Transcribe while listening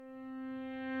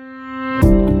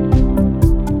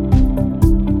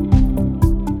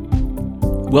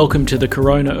Welcome to the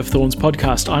Corona of Thorns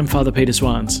podcast. I'm Father Peter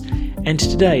Swans, and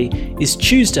today is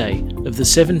Tuesday of the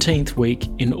 17th week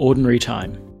in Ordinary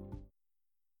Time.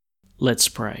 Let's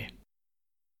pray.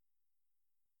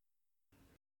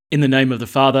 In the name of the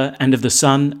Father, and of the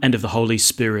Son, and of the Holy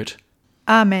Spirit.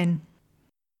 Amen.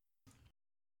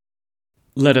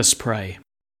 Let us pray.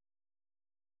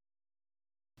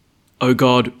 O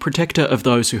God, protector of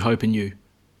those who hope in you,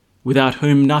 without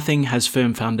whom nothing has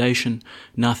firm foundation,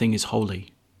 nothing is holy.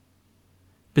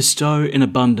 Bestow in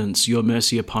abundance your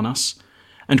mercy upon us,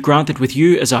 and grant that with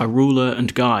you as our ruler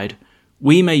and guide,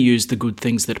 we may use the good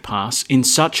things that pass in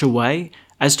such a way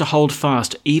as to hold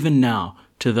fast even now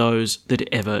to those that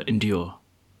ever endure.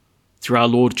 Through our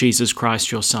Lord Jesus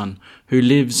Christ, your Son, who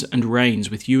lives and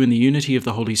reigns with you in the unity of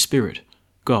the Holy Spirit,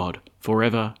 God,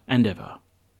 forever and ever.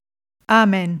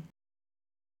 Amen.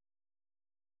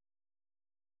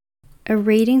 A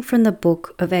reading from the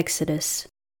book of Exodus.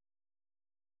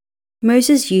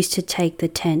 Moses used to take the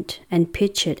tent and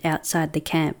pitch it outside the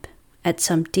camp, at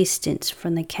some distance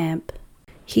from the camp.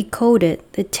 He called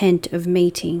it the tent of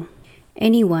meeting.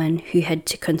 Anyone who had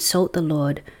to consult the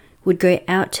Lord would go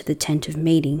out to the tent of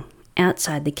meeting,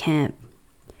 outside the camp.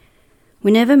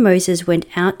 Whenever Moses went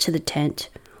out to the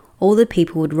tent, all the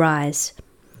people would rise.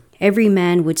 Every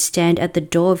man would stand at the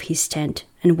door of his tent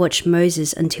and watch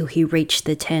Moses until he reached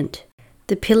the tent.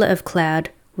 The pillar of cloud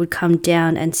would come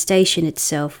down and station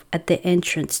itself at the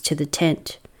entrance to the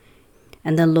tent,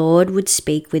 and the Lord would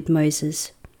speak with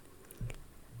Moses.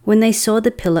 When they saw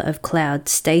the pillar of cloud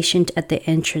stationed at the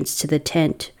entrance to the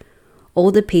tent,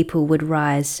 all the people would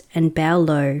rise and bow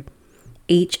low,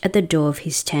 each at the door of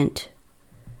his tent.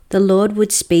 The Lord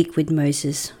would speak with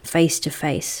Moses face to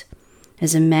face,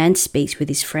 as a man speaks with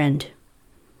his friend.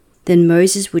 Then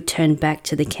Moses would turn back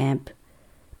to the camp,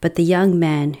 but the young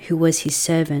man who was his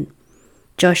servant,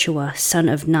 Joshua, son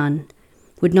of Nun,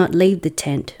 would not leave the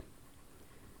tent.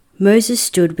 Moses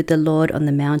stood with the Lord on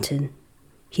the mountain.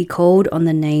 He called on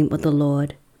the name of the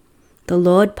Lord. The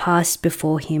Lord passed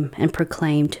before him and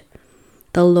proclaimed,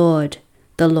 the Lord,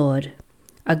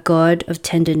 a God of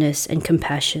tenderness and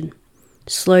compassion,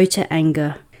 slow to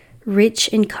anger, rich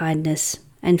in kindness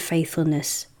and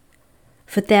faithfulness.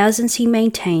 For thousands he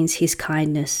maintains his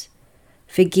kindness,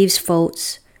 forgives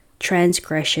faults,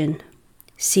 transgression,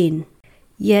 sin.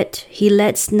 Yet he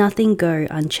lets nothing go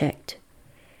unchecked,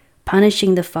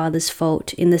 punishing the father's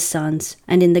fault in the sons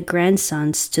and in the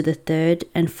grandsons to the third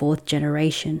and fourth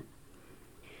generation.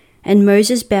 And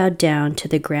Moses bowed down to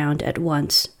the ground at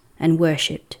once and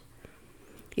worshipped.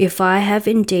 If I have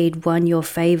indeed won your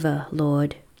favor,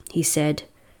 Lord, he said,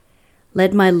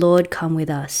 let my Lord come with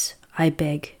us, I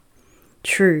beg.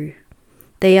 True,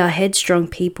 they are headstrong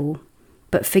people,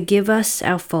 but forgive us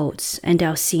our faults and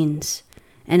our sins,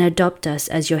 and adopt us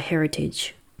as your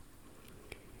heritage.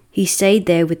 He stayed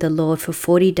there with the Lord for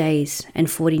 40 days and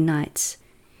 40 nights,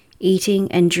 eating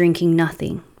and drinking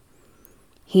nothing.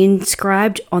 He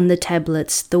inscribed on the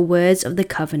tablets the words of the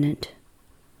covenant,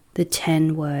 the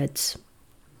 10 words.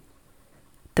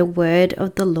 The word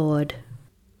of the Lord.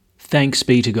 Thanks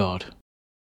be to God.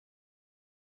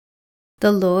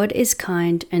 The Lord is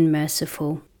kind and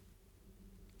merciful.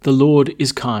 The Lord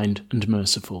is kind and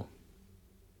merciful.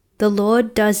 The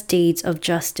Lord does deeds of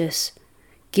justice,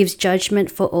 gives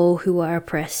judgment for all who are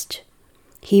oppressed.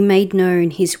 He made known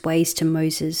his ways to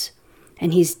Moses,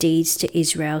 and his deeds to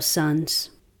Israel's sons.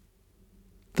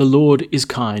 The Lord is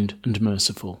kind and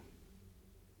merciful.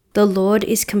 The Lord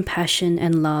is compassion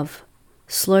and love,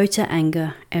 slow to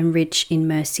anger and rich in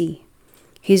mercy.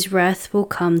 His wrath will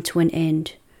come to an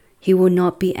end. He will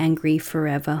not be angry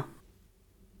forever.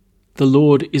 The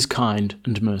Lord is kind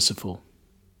and merciful.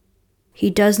 He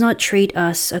does not treat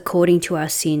us according to our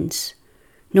sins,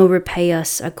 nor repay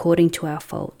us according to our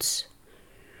faults.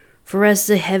 For as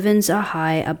the heavens are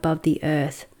high above the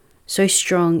earth, so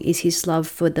strong is his love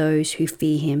for those who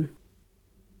fear him.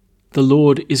 The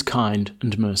Lord is kind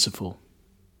and merciful.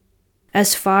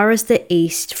 As far as the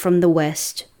east from the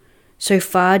west, so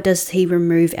far does he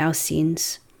remove our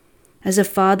sins. As a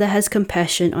father has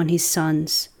compassion on his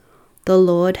sons, the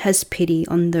Lord has pity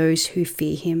on those who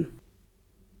fear him.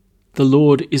 The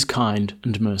Lord is kind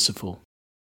and merciful.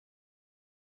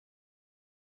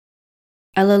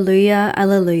 Alleluia,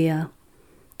 alleluia.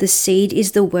 The seed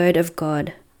is the word of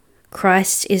God.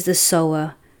 Christ is the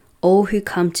sower. All who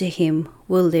come to him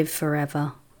will live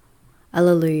forever.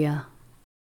 Alleluia.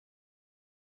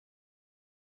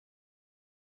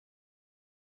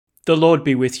 The Lord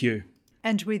be with you.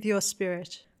 And with your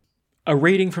spirit. A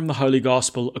reading from the Holy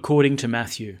Gospel according to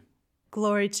Matthew.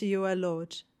 Glory to you, O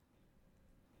Lord.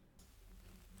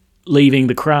 Leaving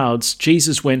the crowds,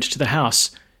 Jesus went to the house,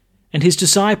 And his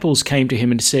disciples came to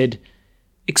him and said,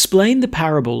 "Explain the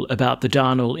parable about the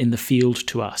darnel in the field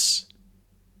to us."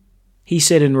 He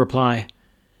said in reply,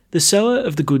 "The sower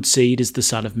of the good seed is the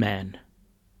Son of Man.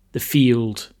 The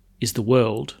field is the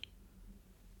world.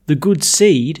 The good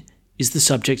seed is the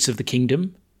subjects of the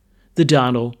kingdom, the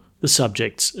darnel the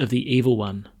subjects of the evil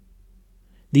one.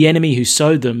 The enemy who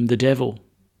sowed them, the devil.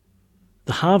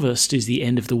 The harvest is the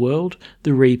end of the world,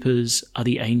 the reapers are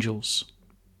the angels.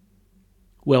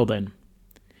 Well then,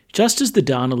 just as the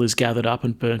darnel is gathered up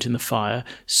and burnt in the fire,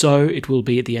 so it will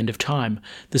be at the end of time.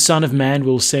 The Son of Man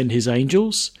will send his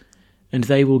angels, and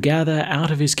they will gather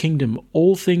out of his kingdom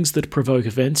all things that provoke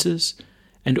offences,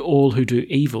 and all who do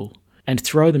evil, and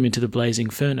throw them into the blazing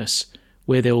furnace,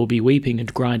 where there will be weeping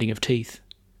and grinding of teeth.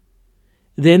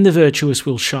 Then the virtuous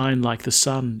will shine like the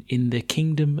sun in the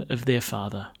kingdom of their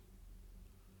Father.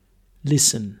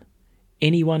 Listen,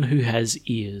 anyone who has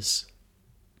ears."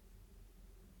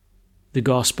 The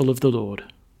Gospel of the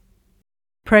Lord.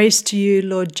 Praise to you,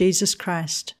 Lord Jesus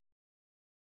Christ.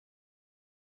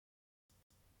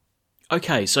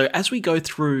 Okay, so as we go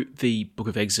through the book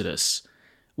of Exodus,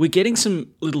 we're getting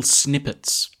some little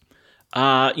snippets.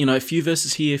 A few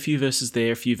verses here, a few verses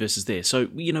there, a few verses there. So,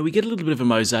 we get a little bit of a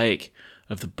mosaic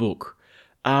of the book.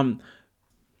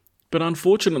 But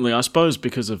unfortunately, I suppose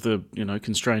because of the,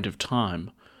 constraint of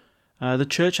time, the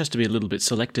church has to be a little bit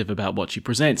selective about what she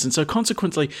presents. And so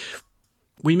consequently,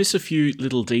 we miss a few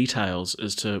little details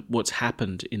as to what's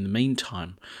happened in the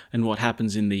meantime and what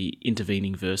happens in the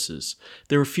intervening verses.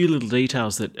 There are a few little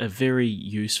details that are very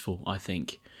useful, I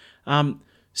think.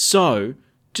 So,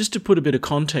 just to put a bit of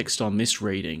context on this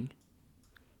reading,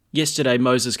 yesterday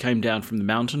Moses came down from the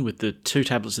mountain with the 2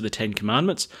 tablets of the 10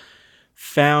 Commandments,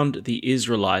 found the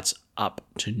Israelites up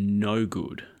to no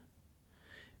good,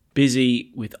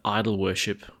 busy with idol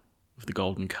worship of the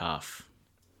golden calf.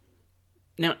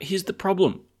 Now, here's the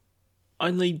problem.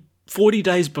 Only 40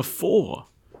 days before,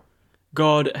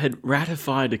 God had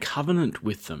ratified a covenant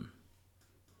with them.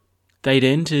 They'd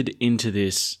entered into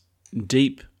this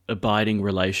deep, abiding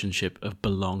relationship of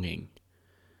belonging,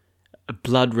 a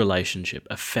blood relationship,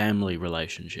 a family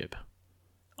relationship.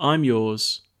 I'm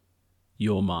yours,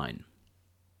 you're mine.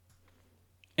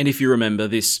 And if you remember,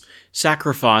 this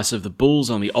sacrifice of the bulls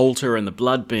on the altar and the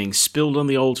blood being spilled on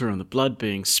the altar and the blood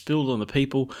being spilled on the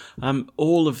people,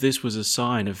 all of this was a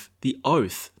sign of the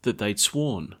oath that they'd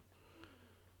sworn.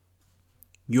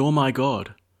 You're my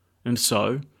God. And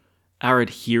so, our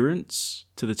adherence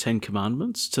to the 10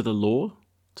 Commandments, to the law,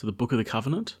 to the Book of the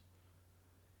Covenant,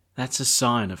 that's a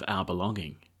sign of our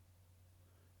belonging.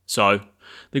 So,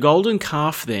 the golden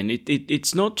calf then,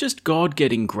 it's not just God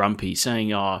getting grumpy,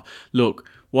 saying, "Oh, look,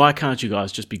 why can't you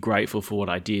guys just be grateful for what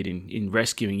I did in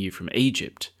rescuing you from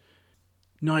Egypt?"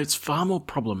 No, it's far more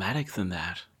problematic than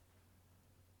that.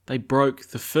 They broke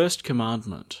the first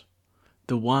commandment,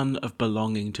 the one of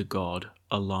belonging to God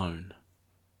alone.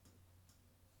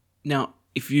 Now,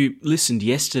 if you listened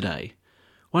yesterday,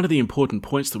 one of the important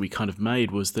points that we kind of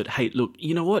made was that, hey, look,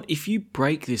 you know what? If you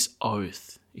break this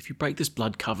oath, if you break this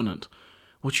blood covenant,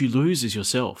 what you lose is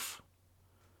yourself.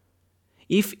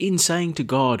 If in saying to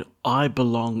God, I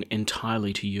belong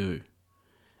entirely to you,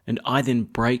 and I then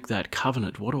break that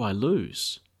covenant, what do I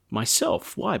lose?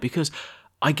 Myself. Why? Because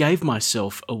I gave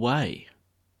myself away,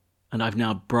 and I've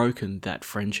now broken that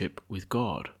friendship with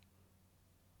God.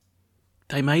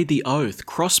 They made the oath,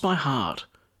 cross my heart,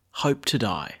 hope to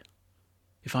die.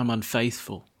 If I'm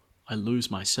unfaithful, I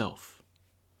lose myself.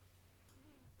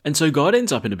 And so God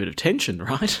ends up in a bit of tension,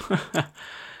 right?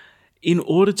 In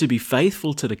order to be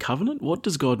faithful to the covenant, what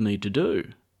does God need to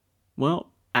do?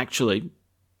 Well, actually,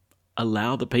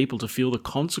 allow the people to feel the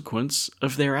consequence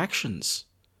of their actions.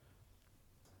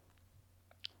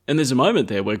 And there's a moment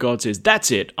there where God says, that's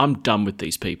it, I'm done with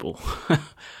these people.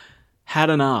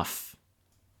 Had enough.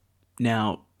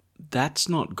 Now, that's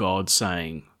not God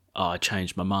saying, I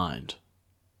changed my mind.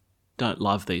 Don't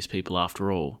love these people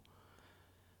after all.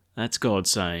 That's God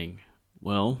saying,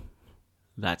 well,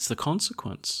 that's the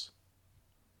consequence.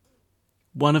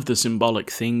 One of the symbolic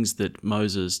things that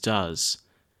Moses does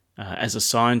as a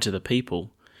sign to the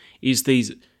people is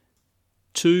these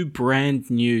 2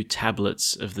 brand new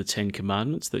tablets of the 10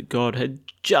 Commandments that God had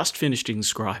just finished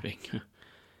inscribing.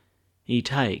 He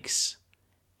takes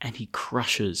and he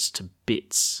crushes to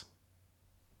bits.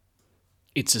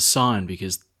 It's a sign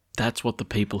because that's what the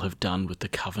people have done with the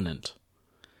covenant.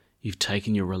 You've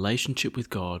taken your relationship with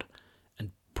God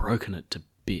and broken it to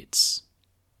bits.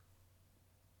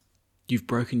 You've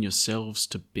broken yourselves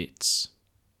to bits.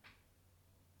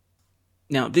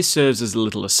 Now, this serves as a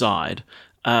little aside.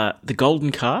 The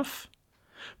golden calf,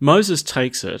 Moses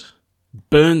takes it,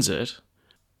 burns it,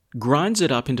 grinds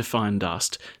it up into fine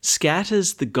dust,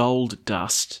 scatters the gold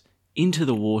dust into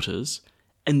the waters,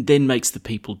 and then makes the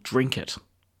people drink it.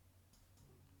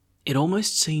 It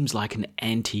almost seems like an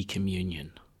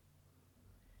anti-communion.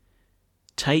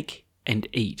 Take and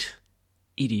eat.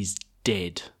 It is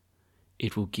dead.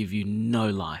 It will give you no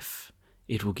life.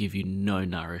 It will give you no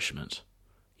nourishment.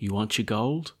 You want your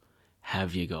gold?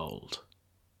 Have your gold.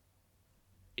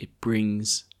 It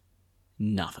brings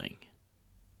nothing.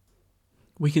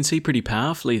 We can see pretty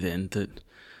powerfully then that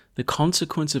the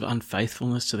consequence of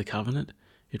unfaithfulness to the covenant,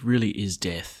 it really is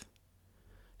death.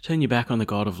 Turn your back on the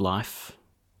God of life,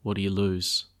 what do you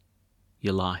lose?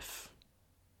 Your life.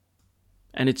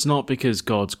 And it's not because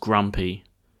God's grumpy,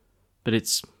 but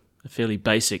it's a fairly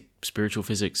basic spiritual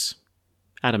physics.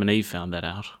 Adam and Eve found that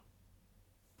out.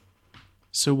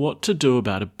 So what to do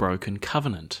about a broken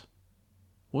covenant?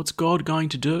 What's God going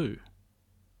to do?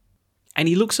 And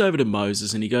he looks over to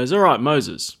Moses and he goes, all right,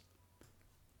 Moses,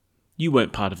 you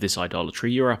weren't part of this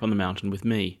idolatry. You're up on the mountain with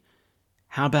me.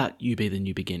 How about you be the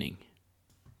new beginning?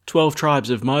 12 tribes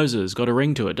of Moses got a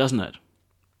ring to it, doesn't it?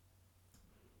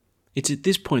 It's at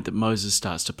this point that Moses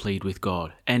starts to plead with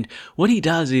God. And what he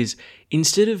does is,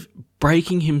 instead of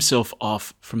breaking himself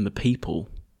off from the people,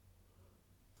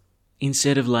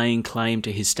 instead of laying claim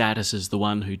to his status as the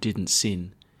one who didn't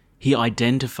sin, he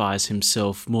identifies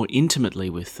himself more intimately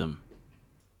with them.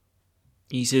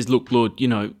 He says, look, Lord,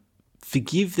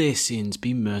 forgive their sins,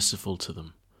 be merciful to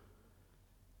them.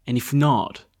 And if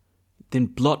not, then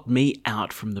blot me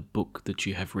out from the book that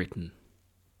you have written.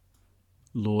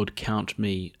 Lord, count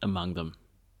me among them.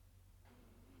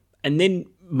 And then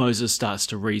Moses starts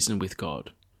to reason with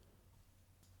God.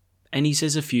 And he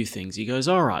says a few things. He goes,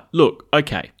 all right, look,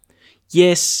 okay.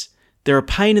 Yes, they're a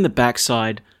pain in the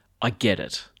backside. I get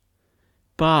it.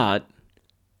 But,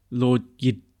 Lord,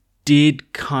 you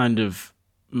did kind of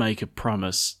make a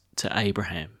promise to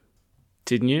Abraham,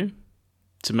 didn't you?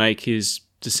 To make his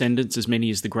descendants as many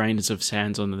as the grains of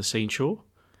sands on the seashore.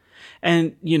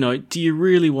 And, do you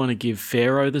really want to give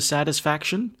Pharaoh the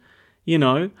satisfaction?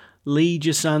 Lead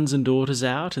your sons and daughters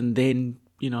out and then,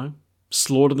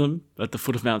 slaughter them at the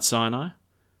foot of Mount Sinai?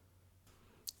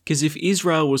 Because if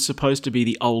Israel was supposed to be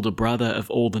the older brother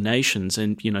of all the nations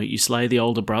and, you slay the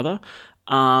older brother,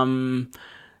 the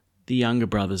younger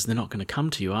brothers, they're not going to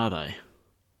come to you, are they?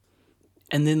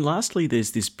 And then lastly,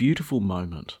 there's this beautiful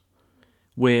moment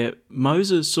where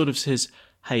Moses sort of says,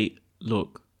 hey,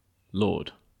 look,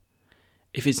 Lord,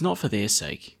 if it's not for their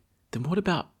sake, then what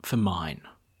about for mine?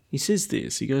 He says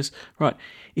this, he goes, right,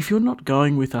 if you're not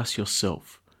going with us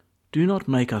yourself, do not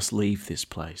make us leave this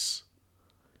place.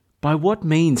 By what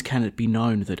means can it be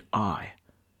known that I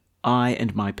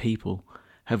and my people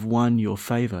have won your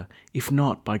favour, if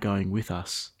not by going with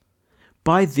us?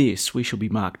 By this we shall be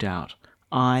marked out,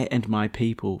 I and my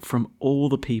people, from all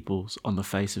the peoples on the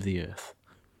face of the earth.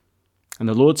 And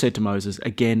the Lord said to Moses,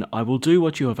 again, I will do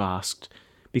what you have asked,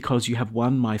 because you have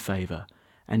won my favour,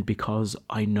 and because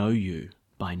I know you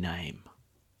by name.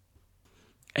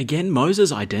 Again,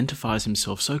 Moses identifies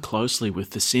himself so closely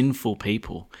with the sinful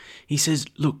people. He says,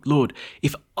 look, Lord,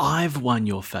 if I've won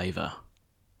your favour,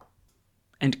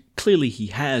 and clearly he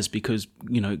has, because,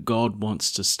 God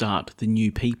wants to start the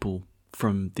new people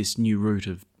from this new root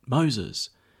of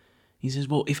Moses. He says,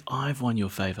 well, if I've won your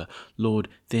favour, Lord,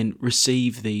 then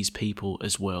receive these people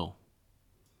as well.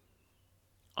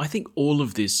 I think all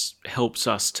of this helps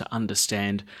us to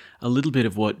understand a little bit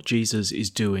of what Jesus is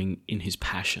doing in his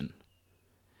passion.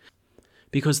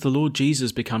 Because the Lord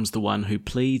Jesus becomes the one who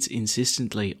pleads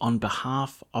insistently on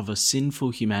behalf of a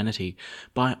sinful humanity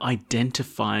by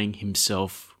identifying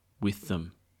himself with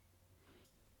them.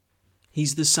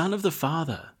 He's the Son of the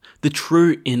Father, the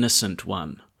true innocent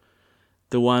one,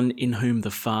 the one in whom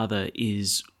the Father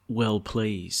is well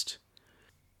pleased.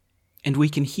 And we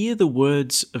can hear the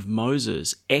words of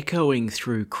Moses echoing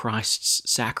through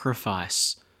Christ's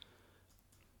sacrifice.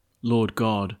 Lord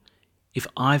God, if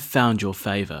I've found your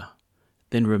favour,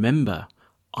 then remember,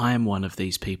 I am one of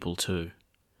these people too.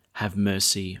 Have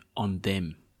mercy on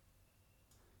them.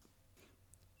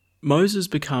 Moses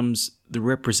becomes the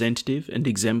representative and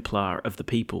exemplar of the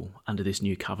people under this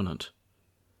new covenant.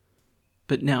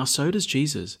 But now so does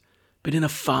Jesus, but in a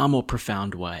far more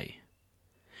profound way.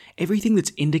 Everything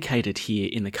that's indicated here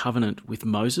in the covenant with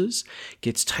Moses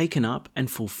gets taken up and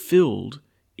fulfilled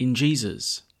in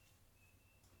Jesus.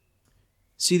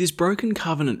 See, this broken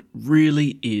covenant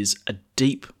really is a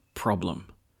deep problem.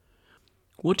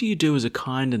 What do you do as a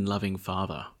kind and loving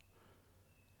father?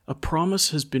 A promise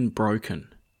has been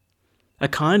broken. A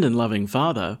kind and loving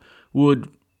father would,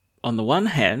 on the one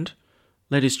hand,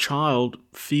 let his child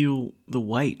feel the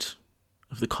weight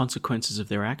of the consequences of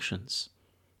their actions.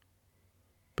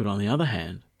 But on the other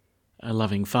hand, a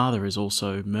loving Father is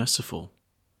also merciful.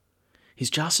 His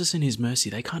justice and his mercy,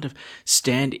 they kind of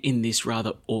stand in this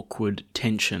rather awkward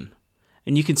tension.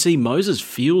 And you can see Moses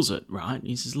feels it, right?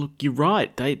 He says, look, you're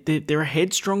right. They're a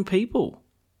headstrong people.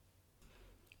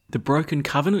 The broken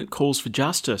covenant calls for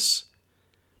justice.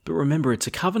 But remember, it's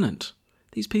a covenant.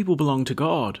 These people belong to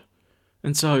God.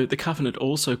 And so the covenant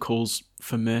also calls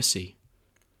for mercy.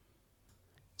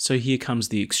 So here comes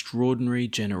the extraordinary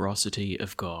generosity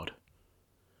of God.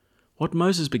 What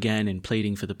Moses began in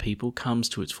pleading for the people comes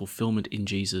to its fulfillment in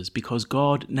Jesus, because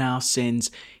God now sends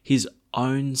his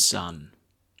own Son,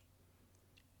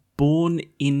 born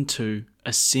into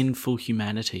a sinful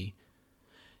humanity,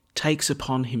 takes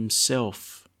upon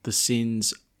himself the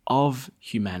sins of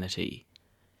humanity,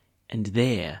 and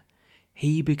there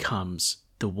he becomes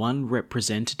the one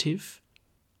representative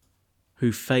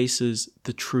who faces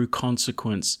the true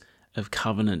consequence of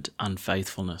covenant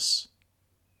unfaithfulness.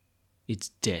 It's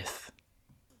death.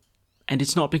 And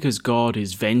it's not because God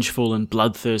is vengeful and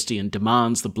bloodthirsty and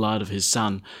demands the blood of his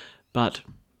Son, but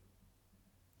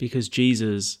because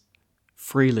Jesus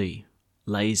freely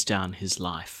lays down his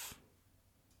life.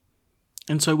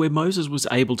 And so where Moses was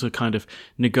able to kind of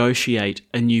negotiate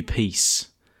a new peace,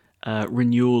 a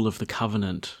renewal of the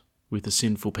covenant with the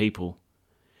sinful people,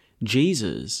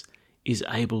 Jesus is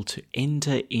able to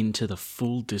enter into the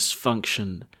full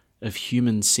dysfunction of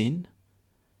human sin,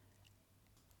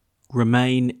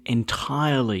 remain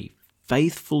entirely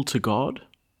faithful to God,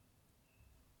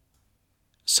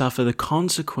 suffer the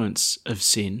consequence of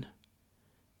sin,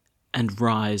 and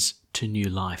rise to new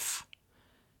life,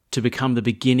 to become the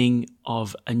beginning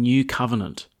of a new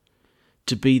covenant,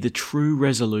 to be the true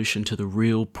resolution to the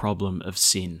real problem of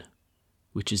sin,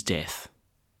 which is death.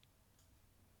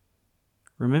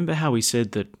 Remember how we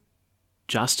said that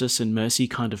justice and mercy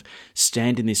kind of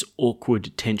stand in this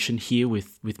awkward tension here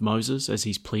with Moses as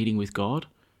he's pleading with God?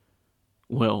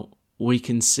 Well, we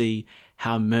can see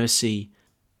how mercy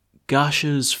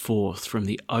gushes forth from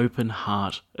the open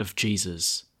heart of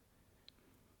Jesus,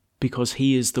 because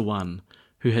he is the one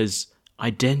who has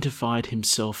identified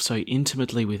himself so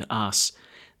intimately with us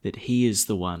that he is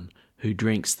the one who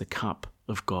drinks the cup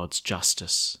of God's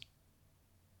justice.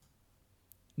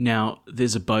 Now,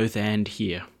 there's a both and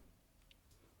here.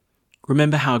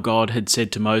 Remember how God had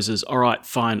said to Moses, all right,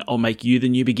 fine, I'll make you the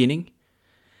new beginning?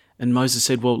 And Moses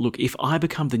said, well, look, if I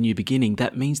become the new beginning,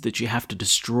 that means that you have to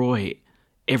destroy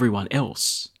everyone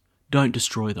else. Don't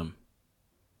destroy them.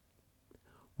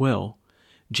 Well,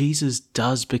 Jesus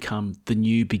does become the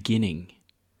new beginning,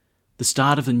 the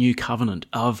start of the new covenant,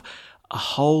 of a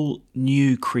whole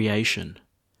new creation,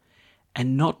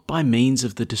 and not by means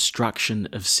of the destruction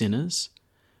of sinners,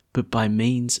 but by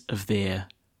means of their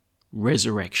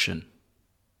resurrection.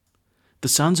 The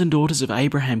sons and daughters of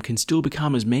Abraham can still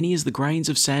become as many as the grains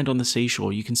of sand on the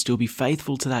seashore. You can still be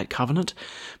faithful to that covenant,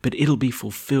 but it'll be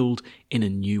fulfilled in a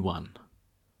new one,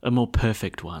 a more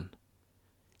perfect one,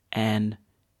 an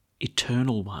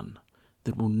eternal one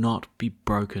that will not be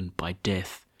broken by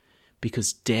death,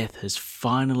 because death has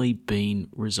finally been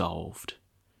resolved.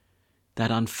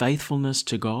 That unfaithfulness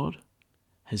to God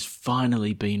has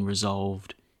finally been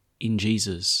resolved in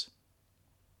Jesus.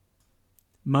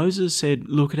 Moses said,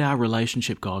 look at our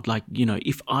relationship, God.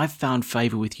 If I've found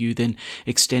favor with you, then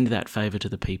extend that favor to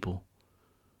the people.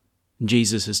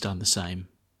 Jesus has done the same.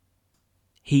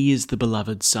 He is the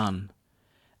beloved Son,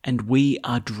 and we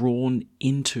are drawn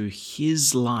into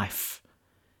his life.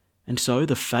 And so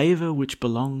the favor which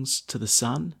belongs to the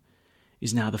Son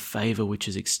is now the favor which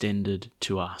is extended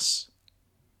to us.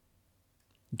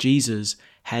 Jesus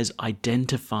has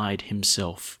identified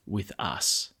himself with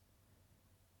us,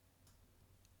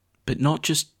 but not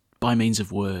just by means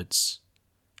of words,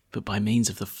 but by means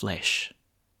of the flesh.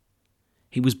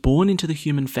 He was born into the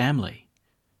human family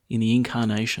in the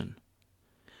incarnation,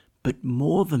 but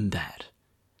more than that,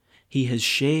 he has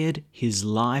shared his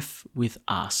life with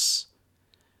us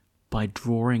by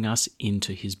drawing us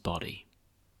into his body.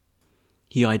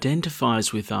 He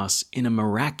identifies with us in a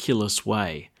miraculous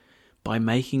way by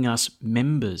making us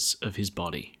members of his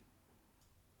body,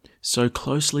 so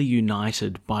closely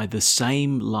united by the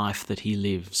same life that he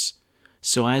lives,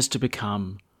 so as to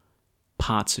become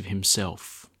parts of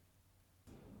himself.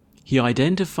 He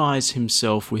identifies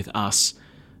himself with us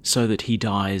so that he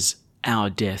dies our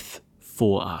death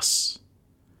for us.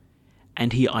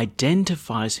 And he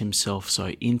identifies himself so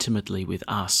intimately with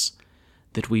us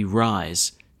that we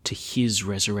rise to his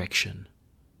resurrection,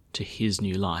 to his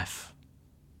new life.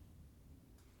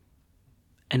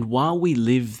 And while we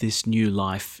live this new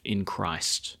life in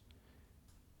Christ,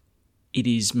 it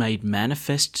is made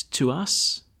manifest to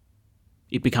us.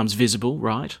 It becomes visible,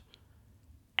 right?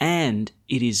 And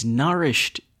it is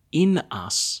nourished in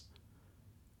us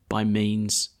by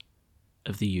means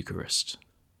of the Eucharist.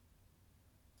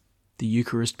 The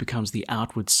Eucharist becomes the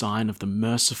outward sign of the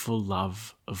merciful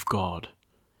love of God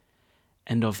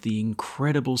and of the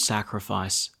incredible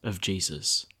sacrifice of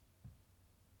Jesus.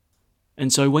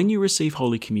 And so when you receive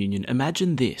Holy Communion,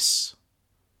 imagine this.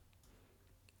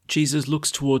 Jesus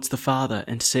looks towards the Father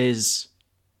and says,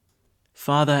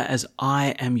 "Father, as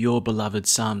I am your beloved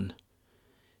Son,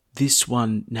 this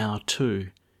one now too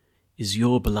is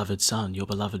your beloved son, your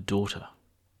beloved daughter."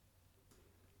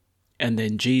 And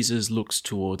then Jesus looks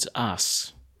towards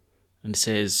us and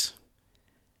says,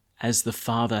 "As the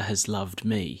Father has loved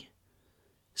me,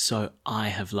 so I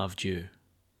have loved you.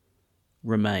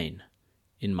 Remain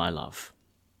in my love."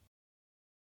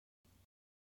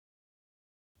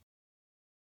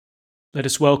 Let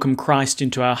us welcome Christ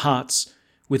into our hearts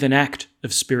with an act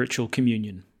of spiritual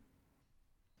communion.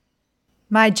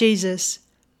 My Jesus,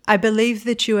 I believe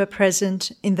that you are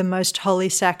present in the most holy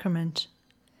sacrament.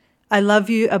 I love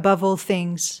you above all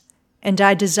things, and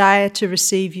I desire to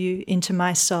receive you into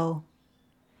my soul.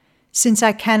 Since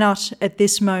I cannot at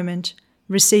this moment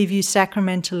receive you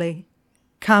sacramentally,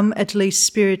 come at least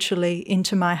spiritually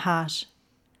into my heart.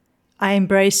 I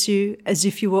embrace you as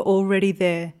if you were already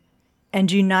there, and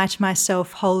unite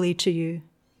myself wholly to you.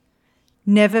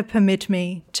 Never permit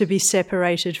me to be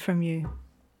separated from you.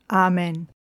 Amen.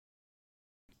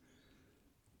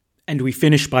 And we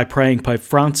finish by praying Pope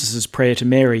Francis's prayer to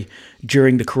Mary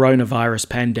during the coronavirus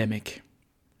pandemic.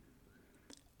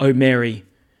 O Mary,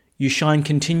 you shine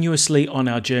continuously on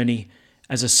our journey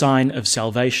as a sign of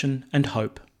salvation and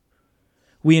hope.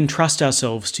 We entrust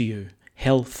ourselves to you,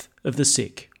 health of the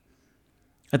sick.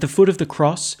 At the foot of the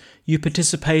cross, you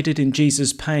participated in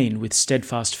Jesus' pain with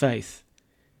steadfast faith.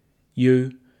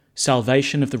 You,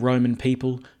 salvation of the Roman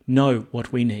people, know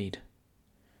what we need.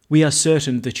 We are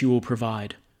certain that you will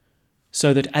provide,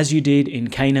 so that as you did in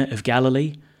Cana of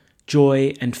Galilee,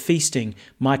 joy and feasting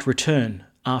might return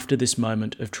after this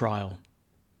moment of trial.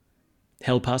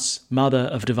 Help us, Mother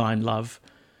of Divine Love,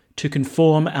 to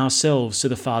conform ourselves to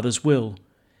the Father's will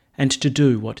and to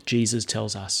do what Jesus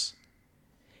tells us.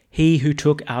 He who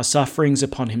took our sufferings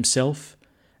upon himself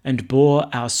and bore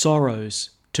our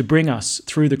sorrows to bring us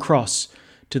through the cross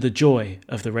to the joy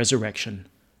of the resurrection.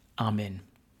 Amen.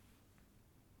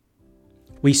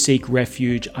 We seek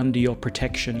refuge under your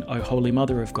protection, O Holy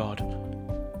Mother of God.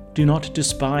 Do not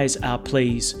despise our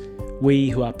pleas, we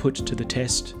who are put to the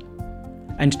test,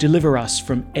 and deliver us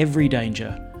from every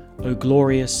danger, O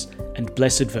glorious and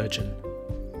blessed Virgin.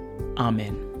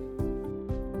 Amen.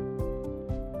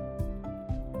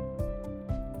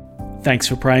 Thanks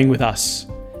for praying with us,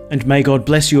 and may God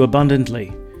bless you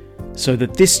abundantly, so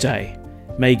that this day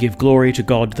may give glory to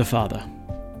God the Father.